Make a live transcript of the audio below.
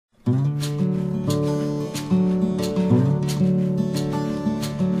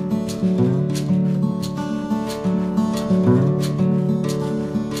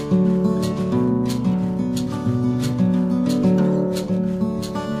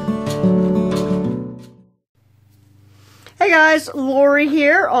guys, Lori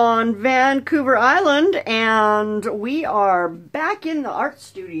here on Vancouver Island, and we are back in the art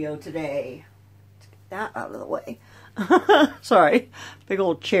studio today. Let's get that out of the way. Sorry, big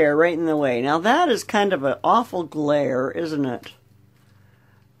old chair right in the way. Now that is kind of an awful glare, isn't it?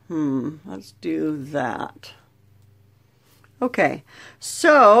 Let's do that. Okay,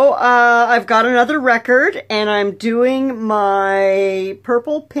 so I've got another record, and I'm doing my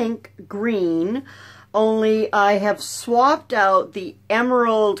purple, pink, green, only I have swapped out the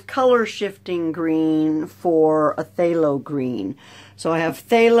emerald color shifting green for a phthalo green. So I have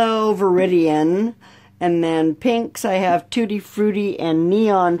phthalo, Viridian, and then pinks I have Tutti, Frutti, and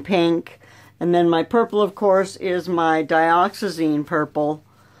neon pink. And then my purple, of course, is my Dioxazine purple.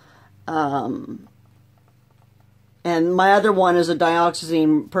 And my other one is a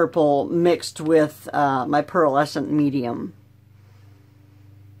Dioxazine purple mixed with my pearlescent medium.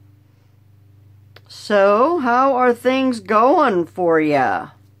 So, how are things going for ya?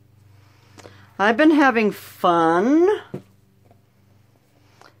 I've been having fun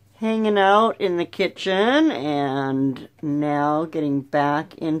hanging out in the kitchen and now getting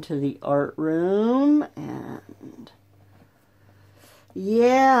back into the art room, and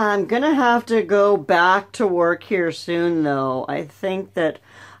yeah, I'm gonna have to go back to work here soon though. I think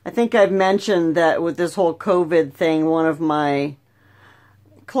I've mentioned that with this whole COVID thing, one of my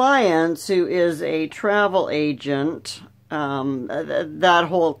clients who is a travel agent, that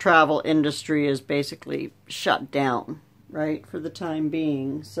whole travel industry is basically shut down, right, for the time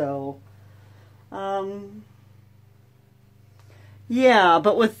being. So, yeah,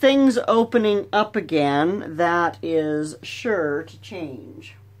 but with things opening up again, that is sure to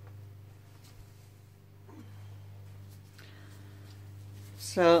change.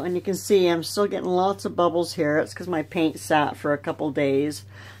 So, and you can see I'm still getting lots of bubbles here. It's because my paint sat for a couple days.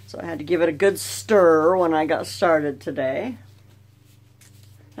 So I had to give it a good stir when I got started today.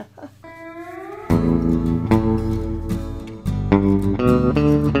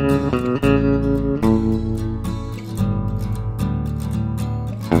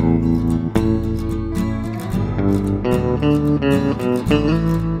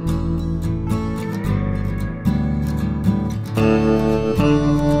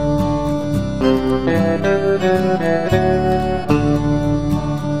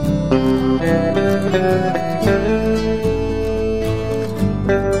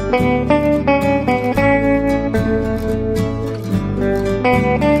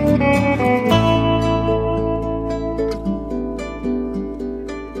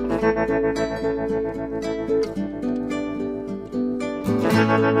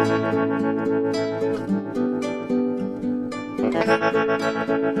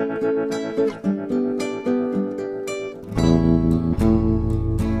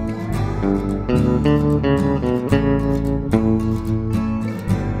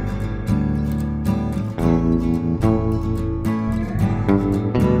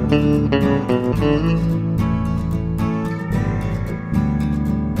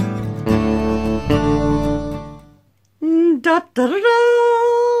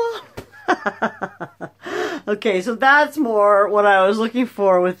 Okay, so that's more what I was looking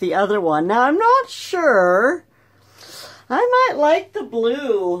for with the other one. Now, I'm not sure. I might like the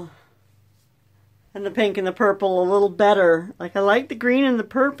blue and the pink and the purple a little better. Like, I like the green and the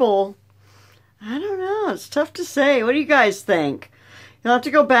purple. I don't know. It's tough to say. What do you guys think? You'll have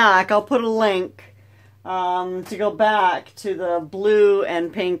to go back. I'll put a link to go back to the blue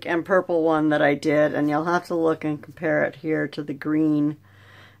and pink and purple one that I did, and you'll have to look and compare it here to the green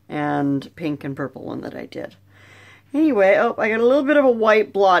and pink and purple one that I did. Anyway, oh, I got a little bit of a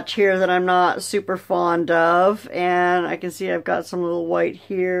white blotch here that I'm not super fond of, and I can see I've got some little white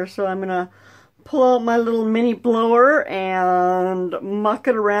here, so I'm going to pull out my little mini blower and muck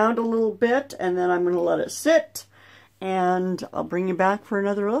it around a little bit, and then I'm going to let it sit, and I'll bring you back for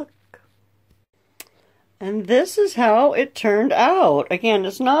another look. And this is how it turned out. Again,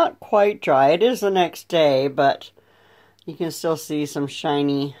 it's not quite dry. It is the next day, but you can still see some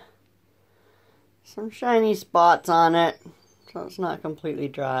shiny spots on it, so it's not completely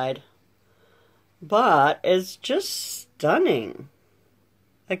dried. But it's just stunning.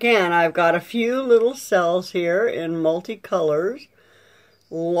 Again, I've got a few little cells here in multicolors.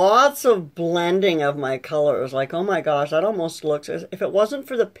 Lots of blending of my colors. Like, oh my gosh, that almost looks, as if it wasn't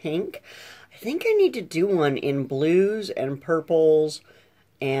for the pink, I think I need to do one in blues and purples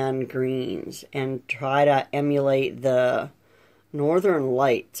and greens and try to emulate the Northern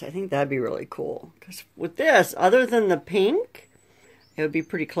Lights. I think that'd be really cool. Because with this, other than the pink, it would be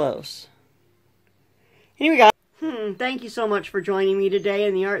pretty close. Anyway, guys, thank you so much for joining me today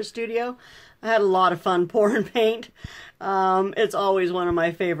in the art studio. I had a lot of fun pouring paint. It's always one of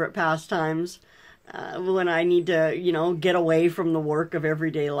my favorite pastimes when I need to, you know, get away from the work of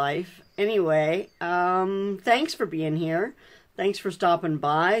everyday life. Anyway, thanks for being here. Thanks for stopping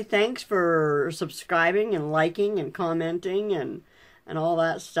by. Thanks for subscribing and liking and commenting and all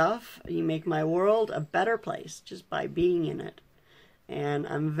that stuff. You make my world a better place just by being in it. And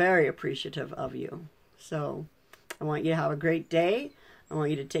I'm very appreciative of you. So I want you to have a great day. I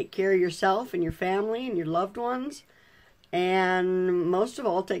want you to take care of yourself and your family and your loved ones. And most of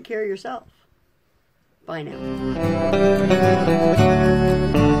all, take care of yourself. Bye now.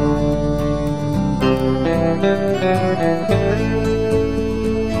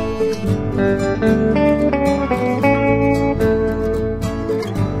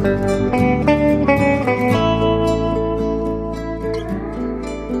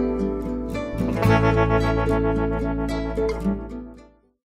 Thank you.